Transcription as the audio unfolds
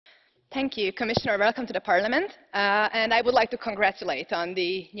Thank you, Commissioner. Welcome to the Parliament. And I would like to congratulate on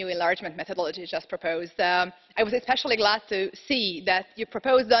the new enlargement methodology just proposed. I was especially glad to see that you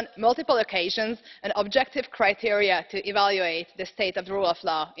proposed on multiple occasions an objective criteria to evaluate the state of the rule of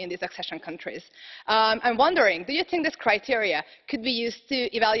law in these accession countries. I'm wondering, do you think this criteria could be used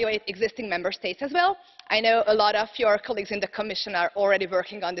to evaluate existing member states as well? I know a lot of your colleagues in the Commission are already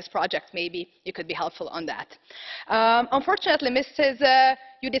working on this project. Maybe you could be helpful on that. Unfortunately, Mrs.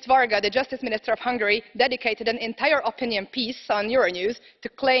 Judith Varga, the Justice Minister of Hungary, dedicated an entire opinion piece on Euronews to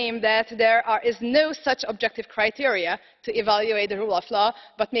claim that there is no such objective criteria to evaluate the rule of law,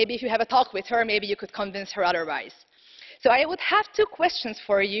 but maybe if you have a talk with her, maybe you could convince her otherwise. So I would have two questions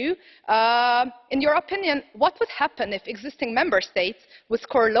for you. In your opinion, what would happen if existing member states would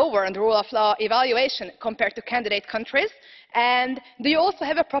score lower on the rule of law evaluation compared to candidate countries? And do you also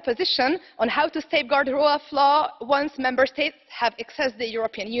have a proposition on how to safeguard the rule of law once member states have accessed the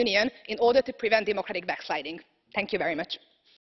European Union in order to prevent democratic backsliding? Thank you very much.